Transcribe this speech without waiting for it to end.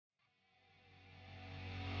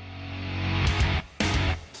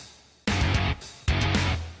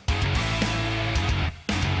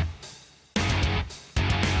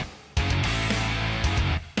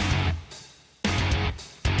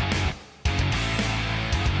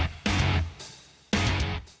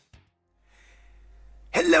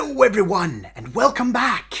Hello everyone, and welcome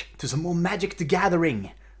back to some more Magic the Gathering.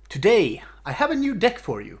 Today, I have a new deck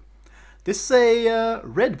for you. This is a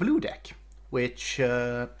red-blue deck, which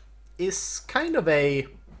is kind of a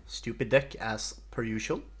stupid deck as per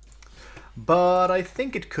usual. But I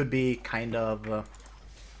think it could be kind of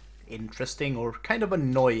interesting or kind of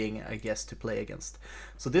annoying, I guess, to play against.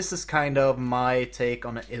 So this is kind of my take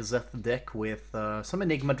on an Izzet deck with some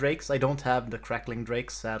Enigma Drakes. I don't have the Crackling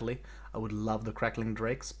Drakes, sadly. I would love the Crackling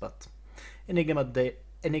Drakes, but Enigma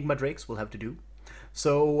Drakes will have to do.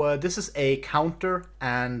 So this is a counter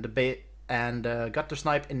and Gutter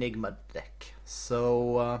Snipe Enigma deck.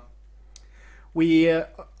 So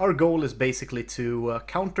our goal is basically to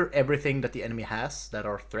counter everything that the enemy has that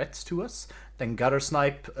are threats to us. Then Gutter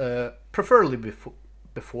Snipe, preferably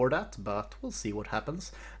before that, but we'll see what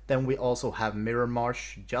happens. Then we also have Mirror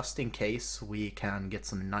Marsh, just in case we can get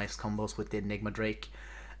some nice combos with the Enigma Drake.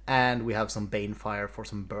 And we have some Banefire for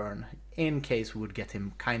some burn, in case we would get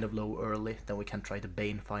him kind of low early, then we can try to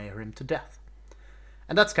Banefire him to death.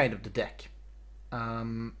 And that's kind of the deck.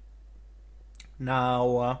 Now,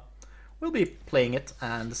 we'll be playing it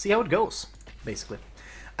and see how it goes, basically.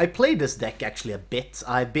 I played this deck actually a bit.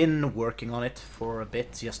 I've been working on it for a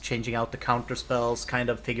bit, just changing out the counter spells, kind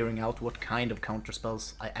of figuring out what kind of counter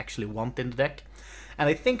spells I actually want in the deck. And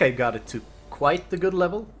I think I got it to quite the good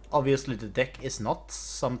level. Obviously the deck is not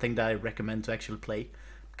something that I recommend to actually play,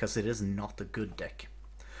 because it is not a good deck.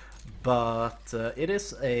 But it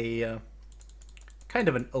is a kind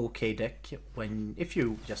of an okay deck if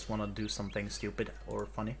you just want to do something stupid or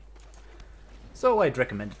funny. So I'd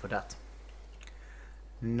recommend it for that.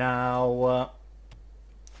 Now,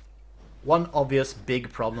 one obvious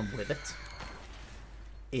big problem with it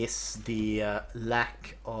is the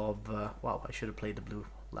lack of... wow, I should have played the blue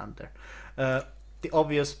land there. The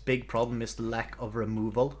obvious big problem is the lack of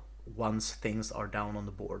removal once things are down on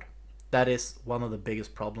the board. That is one of the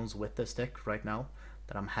biggest problems with this deck right now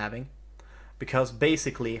that I'm having. Because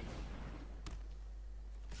basically...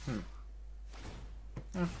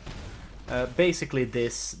 basically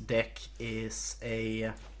this deck is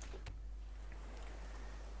a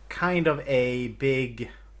kind of a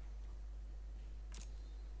big...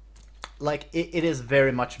 like, it is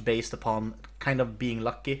very much based upon kind of being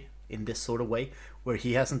lucky in this sort of way, where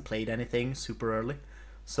he hasn't played anything super early.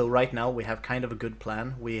 So right now we have kind of a good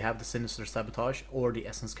plan. We have the Sinister Sabotage or the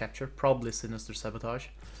Essence Capture, probably Sinister Sabotage,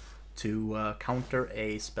 to counter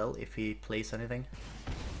a spell if he plays anything.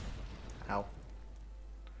 Ow.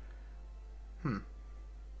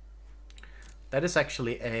 That is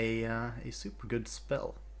actually a super good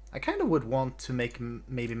spell. I kind of would want to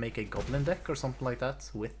maybe make a Goblin deck or something like that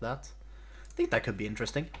with that. I think that could be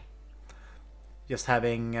interesting. Just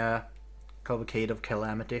having Cavalcade of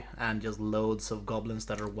Calamity and just loads of goblins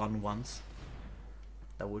that are 1/1s.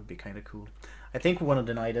 That would be kind of cool. I think we want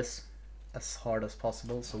to deny this as hard as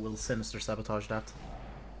possible, so we'll Sinister Sabotage that.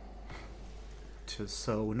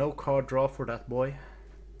 So no card draw for that boy.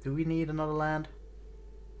 Do we need another land?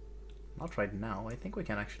 Not right now. I think we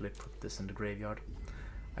can actually put this in the graveyard.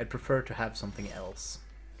 I'd prefer to have something else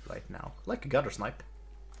right now, like a Gutter Snipe.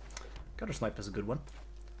 Gutter Snipe is a good one.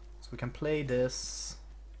 So we can play this.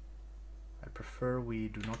 I prefer we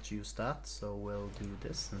do not use that, so we'll do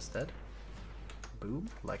this instead. Boom,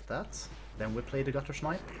 like that. Then we play the Gutter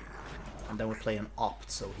Snipe. And then we play an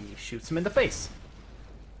Opt, so he shoots him in the face.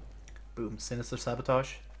 Boom, Sinister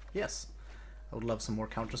Sabotage. Yes, I would love some more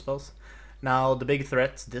counter spells. Now, the big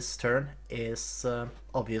threat this turn is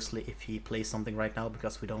obviously if he plays something right now,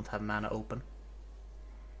 because we don't have mana open.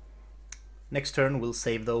 Next turn we'll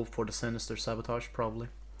save though for the Sinister Sabotage, probably.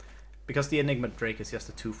 Because the Enigma Drake is just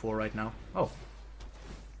a 2/4 right now. Oh.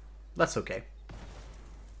 That's okay.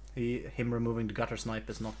 Him removing the Gutter Snipe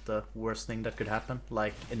is not the worst thing that could happen.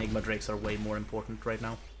 Like, Enigma Drakes are way more important right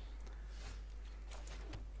now.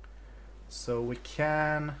 So we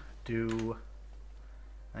can do...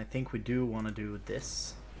 I think we do want to do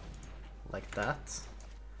this. Like that.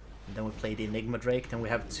 And then we play the Enigma Drake. Then we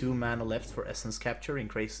have 2 mana left for Essence Capture in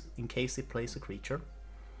case he plays a creature.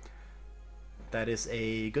 That is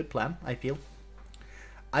a good plan, I feel.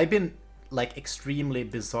 I've been like extremely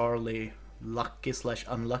bizarrely lucky /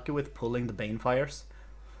 unlucky with pulling the Banefires.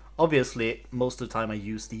 Obviously, most of the time I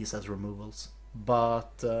use these as removals,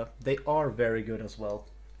 but they are very good as well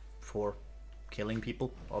for killing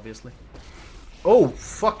people, obviously. Oh,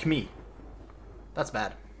 fuck me. That's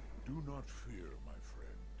bad. Do not fear, my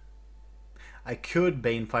friend. I could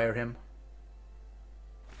Banefire him.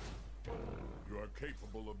 You are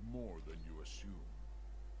capable of more than you assume.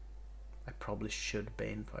 I probably should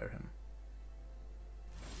Banefire him.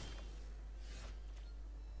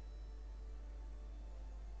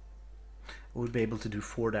 We'll be able to do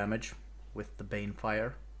 4 damage with the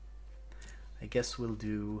Banefire. I guess we'll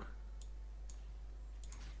do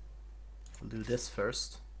this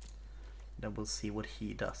first. Then we'll see what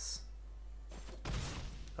he does.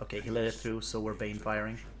 Okay, he let it through, so we're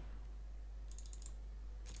Banefiring.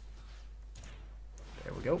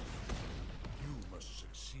 There we go. You must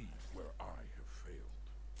succeed where I have failed.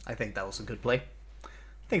 I think that was a good play.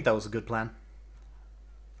 I think that was a good plan.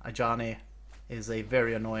 Ajani is a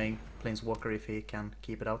very annoying planeswalker if he can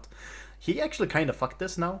keep it out. He actually kind of fucked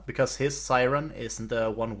this now, because his Siren isn't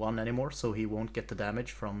a 1-1 anymore, so he won't get the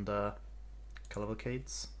damage from the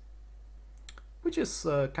Cavalcades. Which is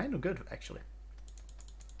kind of good, actually.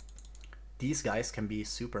 These guys can be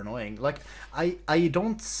super annoying. Like, I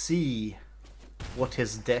don't see what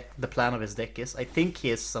his deck, the plan of his deck is. I think he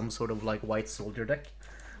is some sort of like white soldier deck.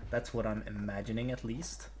 That's what I'm imagining at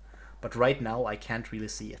least. But right now I can't really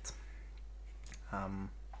see it.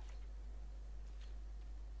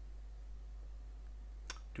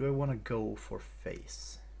 Do I want to go for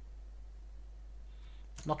face?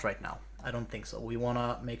 Not right now. I don't think so. We want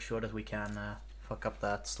to make sure that we can fuck up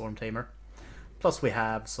that Storm Tamer. Plus we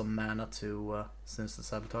have some mana to Sinister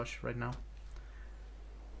Sabotage right now.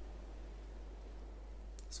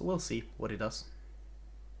 So we'll see what he does.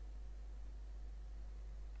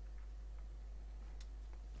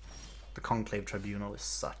 The Conclave Tribunal is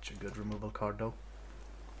such a good removal card though.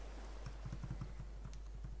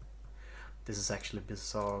 This is actually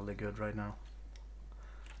bizarrely good right now.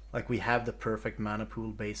 Like, we have the perfect mana pool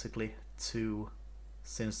basically to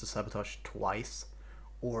Sinister Sabotage twice,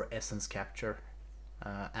 or Essence Capture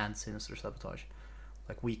and Sinister Sabotage.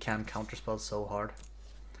 Like, we can counterspell so hard.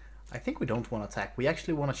 I think we don't want to attack. We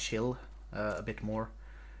actually want to chill a bit more.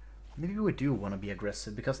 Maybe we do want to be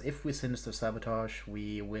aggressive, because if we Sinister Sabotage,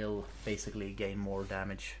 we will basically gain more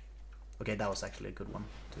damage. Okay, that was actually a good one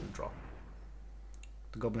to draw.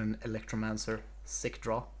 The Goblin Electromancer, sick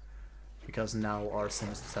draw. Because now our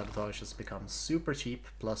Sinister Sabotage has become super cheap,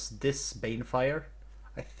 plus this Banefire.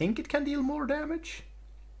 I think it can deal more damage.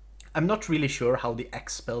 I'm not really sure how the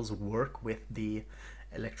X spells work with the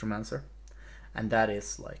Electromancer. And that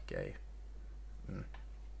is like a...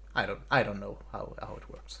 I don't know how it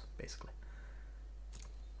works, basically.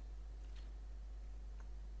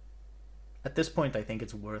 At this point, I think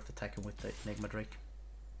it's worth attacking with the Enigma Drake.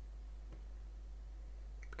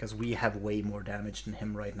 Because we have way more damage than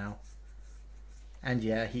him right now. And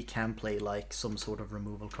yeah, he can play like some sort of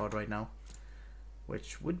removal card right now.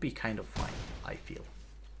 Which would be kind of fine, I feel.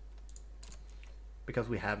 Because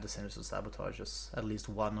we have the Sinister Sabotages, at least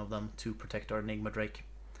one of them, to protect our Enigma Drake.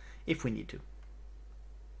 If we need to.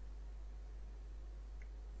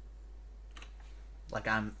 Like,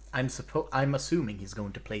 I'm assuming he's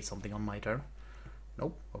going to play something on my turn.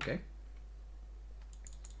 Nope, okay.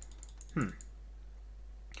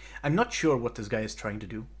 I'm not sure what this guy is trying to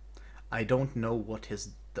do. I don't know what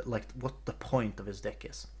his, like, what the point of his deck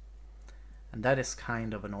is. And that is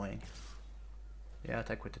kind of annoying. Yeah,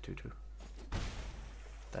 attack with the 2/2.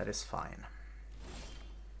 That is fine.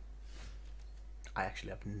 I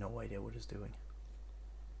actually have no idea what he's doing.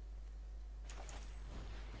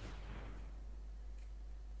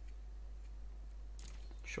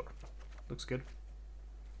 Sure. Looks good.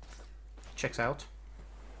 Checks out.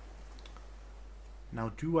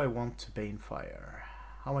 Now, do I want to Banefire?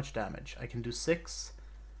 How much damage? I can do 6,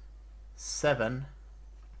 7,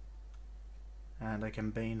 and I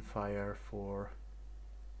can Banefire for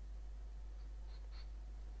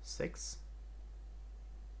 6.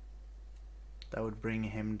 That would bring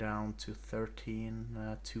him down to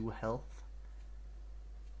 13, 2 health.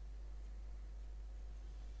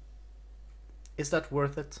 Is that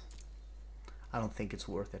worth it? I don't think it's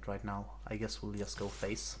worth it right now. I guess we'll just go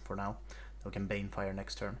face for now. We can Banefire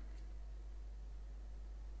next turn.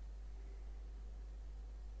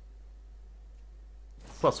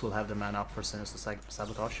 Plus we'll have the mana up for Sinister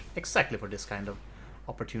Sabotage. Exactly for this kind of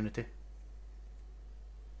opportunity.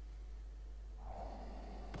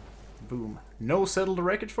 Boom. No Settle the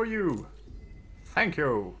Wreckage for you! Thank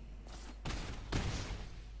you!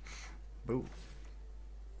 Boom.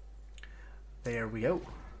 There we go.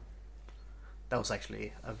 That was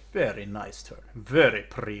actually a very nice turn. Very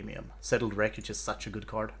premium. Settled Wreckage is such a good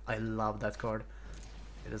card. I love that card.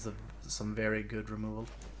 It is some very good removal.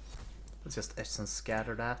 Let's just Essence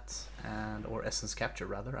Scatter that, or Essence Capture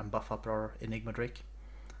rather, and buff up our Enigma Drake.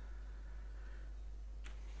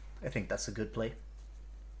 I think that's a good play.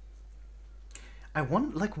 I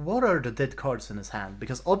want, like, what are the dead cards in his hand?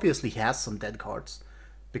 Because obviously he has some dead cards.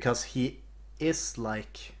 Because he is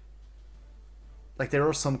like there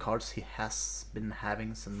are some cards he has been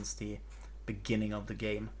having since the beginning of the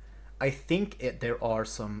game. I think there are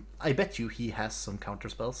some... I bet you he has some counter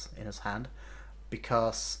spells in his hand,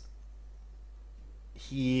 because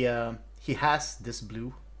he has this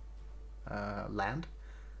blue land,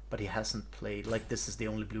 but he hasn't played... Like, this is the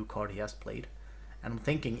only blue card he has played. And I'm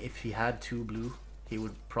thinking if he had 2 blue, he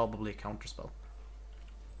would probably counterspell.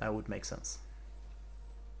 That would make sense.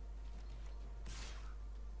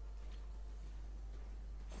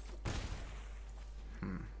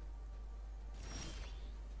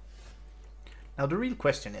 Now the real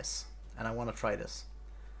question is, and I want to try this.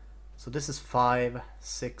 So this is 5,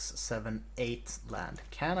 6, 7, 8 land.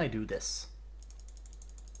 Can I do this?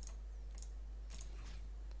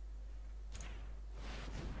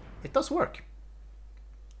 It does work.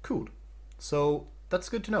 Cool. So that's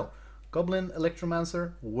good to know. Goblin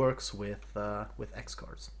Electromancer works with X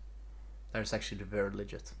cards. That is actually very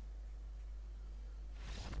legit.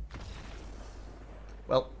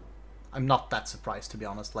 Well, I'm not that surprised, to be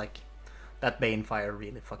honest. Like, that Banefire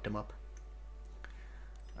really fucked him up.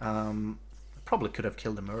 Probably could have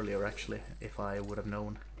killed him earlier, actually, if I would have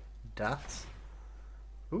known that.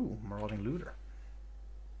 Ooh, Marauding Looter.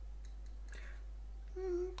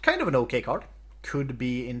 Kind of an okay card. Could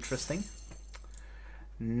be interesting.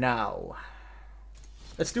 Now,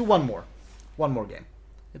 let's do one more. One more game.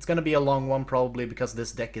 It's gonna be a long one, probably, because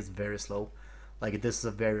this deck is very slow. Like, this is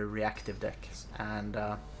a very reactive deck. And,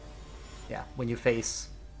 yeah, when you face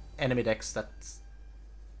enemy decks that...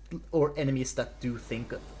 or enemies that do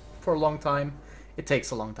think for a long time, it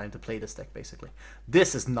takes a long time to play this deck, basically.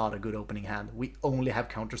 This is not a good opening hand. We only have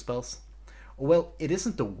counter spells. Well, it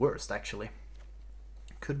isn't the worst, actually.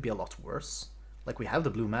 Could be a lot worse. Like, we have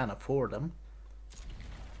the blue mana for them.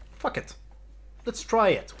 Fuck it. Let's try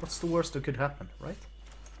it. What's the worst that could happen, right?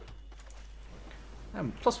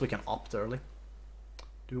 And plus we can opt early.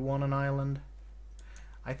 Do we want an island?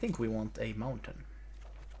 I think we want a mountain.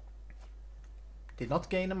 Did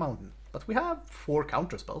not gain a mountain, but we have 4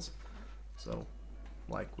 counter spells. So,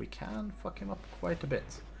 like, we can fuck him up quite a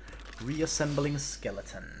bit. Reassembling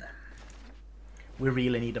Skeleton. We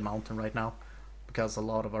really need a mountain right now, because a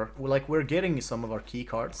lot of our... like, we're getting some of our key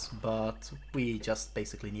cards, but we just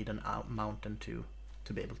basically need a mountain to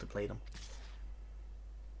be able to play them.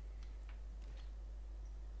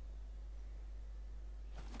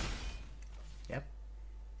 Yep.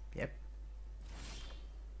 Yep.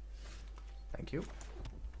 Thank you.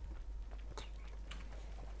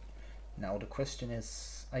 Now the question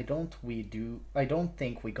is, I don't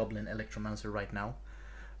think we Goblin Electromancer right now,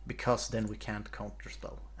 because then we can't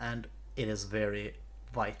counterspell, and it is very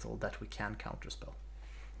vital that we can counterspell.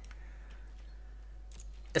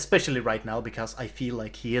 Especially right now, because I feel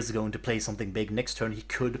like he is going to play something big. Next turn he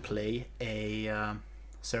could play a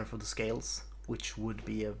Seraph of the Scales, which would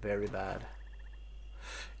be a very bad...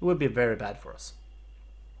 it would be very bad for us.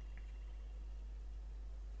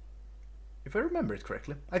 If I remember it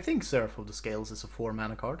correctly, I think Seraph of the Scales is a 4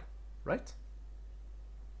 mana card, right?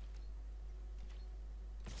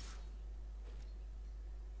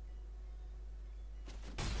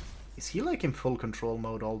 Is he like in full control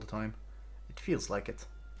mode all the time? It feels like it.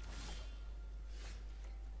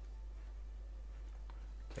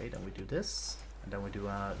 Okay, then we do this, and then we do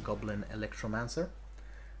a Goblin Electromancer.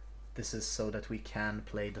 This is so that we can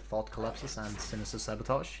play the Thought Collapses and Sinister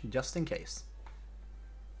Sabotage, just in case.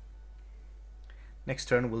 Next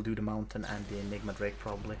turn we'll do the Mountain and the Enigma Drake,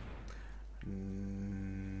 probably.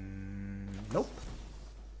 Nope.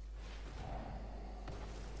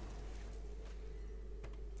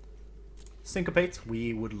 Syncopate,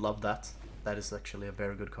 we would love that. That is actually a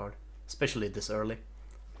very good card, especially this early.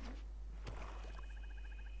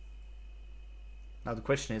 Now the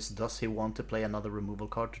question is, does he want to play another removal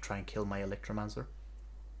card to try and kill my Electromancer?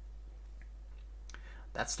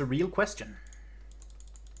 That's the real question.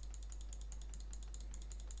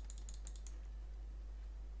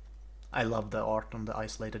 I love the art on the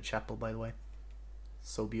Isolated Chapel, by the way.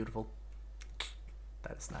 So beautiful.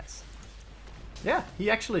 That is nice. Yeah,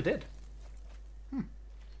 he actually did.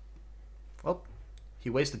 Well, he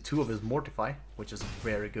wasted 2 of his Mortify, which is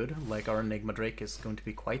very good. Like, our Enigma Drake is going to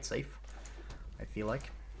be quite safe, I feel like.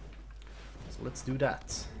 So let's do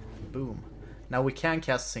that. Boom. Now we can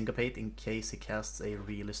cast Syncopate in case he casts a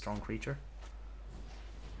really strong creature.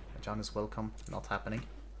 John is welcome. Not happening.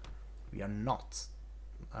 We are not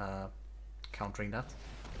countering that.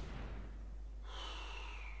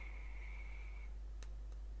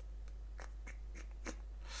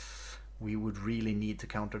 We would really need to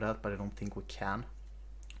counter that, but I don't think we can.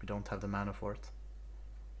 We don't have the mana for it.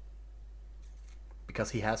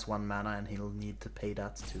 Because he has 1 mana and he'll need to pay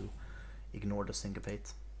that to ignore the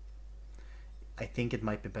Syncopate. I think it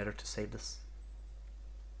might be better to save this.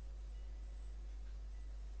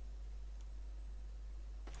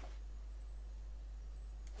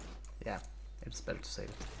 Yeah, it's better to save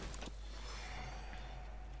it.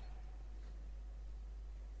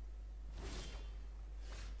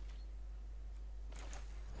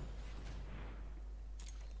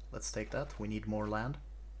 Let's take that. We need more land.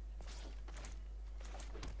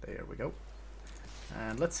 There we go.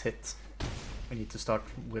 And let's hit. We need to start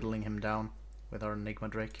whittling him down with our Enigma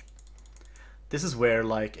Drake. This is where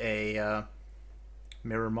like a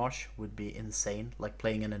Mirror Marsh would be insane, like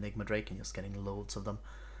playing an Enigma Drake and just getting loads of them.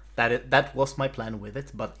 That was my plan with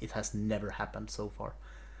it, but it has never happened so far.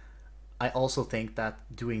 I also think that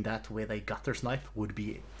doing that with a Gutter Snipe would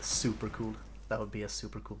be super cool. That would be a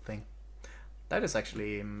super cool thing. That is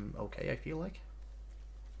actually okay, I feel like.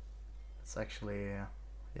 It's actually,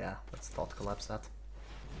 yeah, let's Thought Collapse that.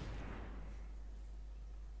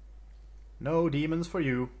 No demons for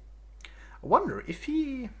you. I wonder if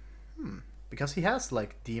he... because he has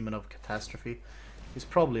like Demon of Catastrophe. He's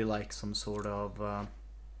probably like some sort of...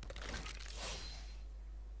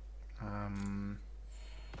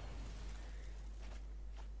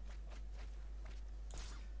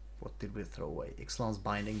 what did we throw away? Ixalan's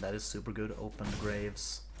Binding, that is super good. Open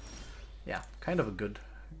Graves. Yeah, kind of a good...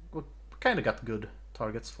 We kind of got good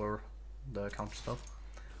targets for the counter stuff,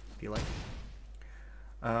 I feel like.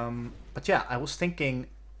 But yeah, I was thinking,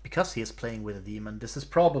 because he is playing with a demon, this is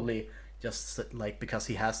probably just like because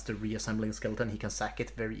he has the reassembling skeleton, he can sack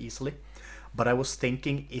it very easily. But I was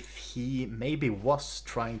thinking if he maybe was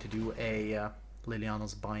trying to do a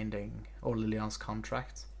Liliana's Binding or Liliana's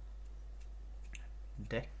Contract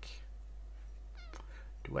deck.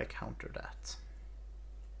 Do I counter that?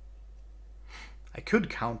 I could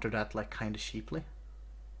counter that like kind of cheaply.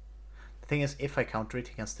 The thing is, if I counter it,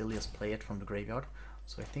 he can still just play it from the graveyard.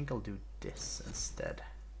 So I think I'll do this instead.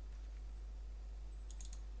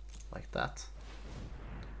 Like that.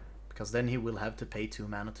 Because then he will have to pay 2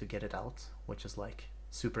 mana to get it out, which is like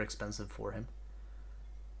super expensive for him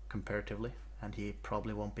comparatively, and he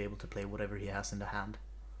probably won't be able to play whatever he has in the hand.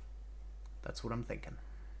 That's what I'm thinking.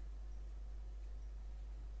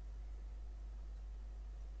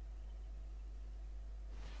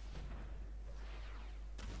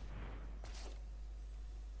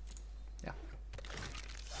 Yeah.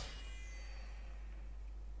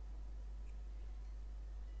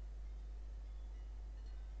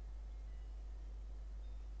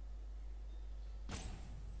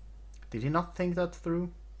 Did he not think that through?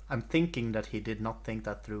 I'm thinking that he did not think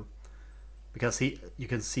that through. Because you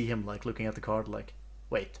can see him like looking at the card like,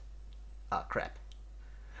 wait, ah crap.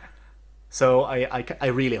 So I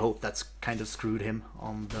really hope that's kind of screwed him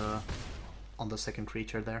on the second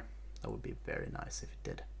creature there. That would be very nice if it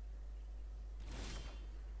did.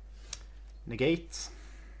 Negate.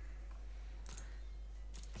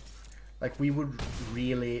 Like we would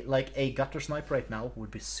really, like a Gutter Snipe right now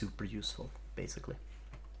would be super useful, basically.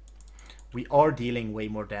 We are dealing way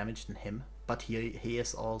more damage than him, but he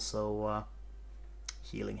is also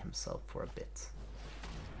healing himself for a bit.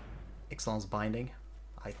 Ixalan's Binding?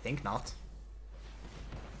 I think not.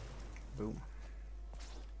 Boom.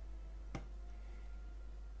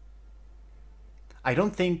 I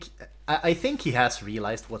don't think... I think he has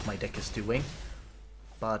realized what my deck is doing,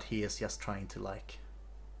 but he is just trying to like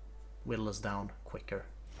whittle us down quicker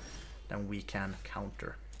than we can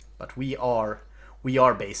counter. But we are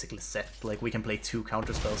basically set. Like we can play 2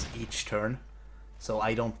 counter spells each turn. So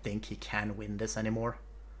I don't think he can win this anymore.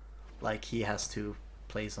 Like he has to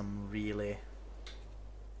play some really...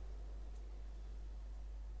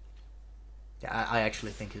 Yeah, I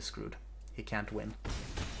actually think he's screwed. He can't win.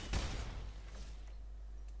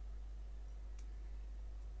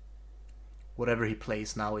 Whatever he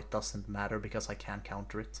plays now, it doesn't matter because I can't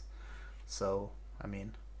counter it. So, I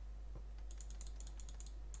mean...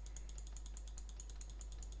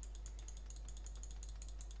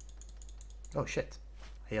 Oh shit.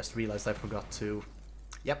 I just realized I forgot to...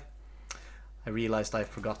 Yep. I realized I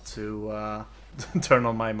forgot to turn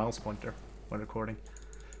on my mouse pointer when recording.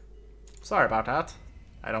 Sorry about that.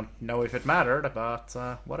 I don't know if it mattered,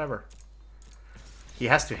 but whatever. He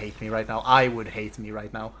has to hate me right now. I would hate me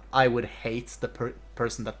right now. I would hate the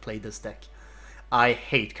person that played this deck. I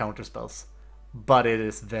hate counterspells. But it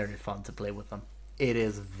is very fun to play with them. It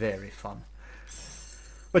is very fun.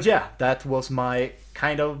 But yeah, that was my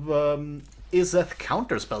kind of Izzet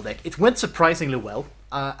counterspell deck. It went surprisingly well.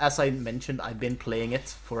 As I mentioned, I've been playing it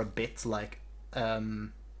for a bit, like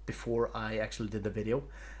before I actually did the video,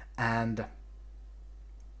 and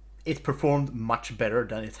it performed much better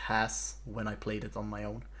than it has when I played it on my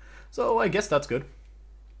own. So I guess that's good.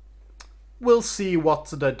 We'll see what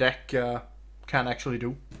the deck can actually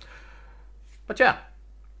do. But yeah,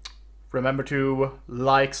 Remember to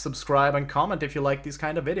like, subscribe, and comment if you like these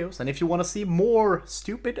kind of videos. And if you want to see more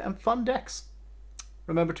stupid and fun decks,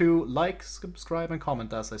 remember to like, subscribe, and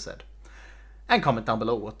comment, as I said. And comment down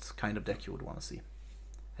below what kind of deck you would want to see.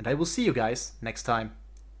 And I will see you guys next time.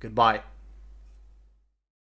 Goodbye.